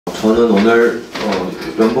저는 오늘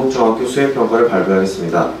연복중학교 수행평가를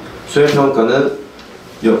발표하겠습니다. 수행평가는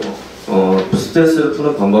스트레스를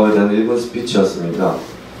푸는 방법에 대한 1분 스피치였습니다.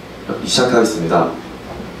 시작하겠습니다.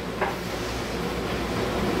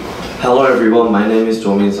 Hello everyone, my name is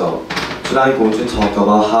Jo Min-seo. Today I'm going to talk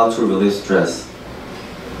about how to release stress.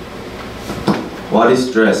 What is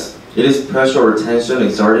stress? It is pressure or tension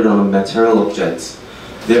exerted on a material object.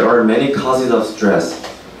 There are many causes of stress.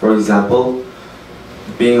 For example,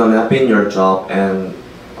 being unhappy in your job and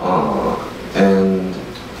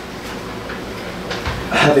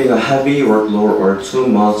having a heavy workload or too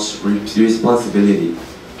much responsibility.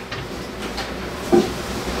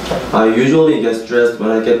 I usually get stressed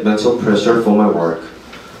when I get mental pressure for my work.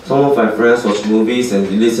 Some of my friends watch movies and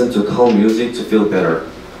listen to calm music to feel better,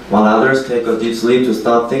 while others take a deep sleep to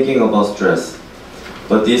stop thinking about stress.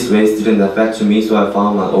 But these ways didn't affect me, so I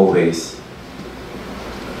found my own ways.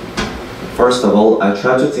 First of all, I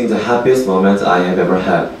try to think the happiest moments I have ever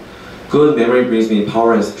had. Good memory brings me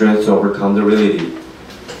power and strength to overcome the reality.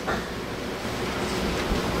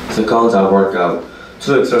 Second, I work out.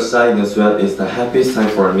 To exercise in the sweat is the happiest time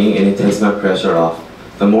for me and it takes my pressure off.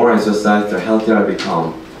 The more I exercise, the healthier I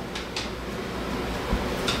become.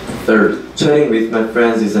 Third, chatting with my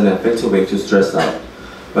friends is an effective way to stress out.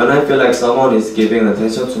 When I feel like someone is giving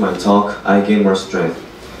attention to my talk, I gain more strength.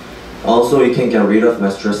 Also, it can get rid of my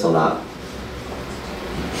stress a lot.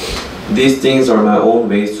 These things are my own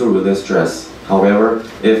ways to release stress. However,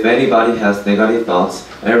 if anybody has negative thoughts,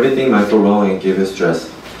 everything might go wrong and give you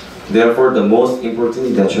stress. Therefore, the most important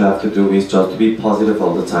thing that you have to do is just to be positive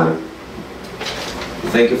all the time.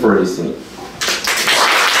 Thank you for listening.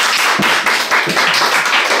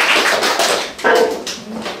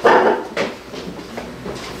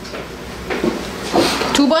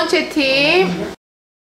 두 번째 팀.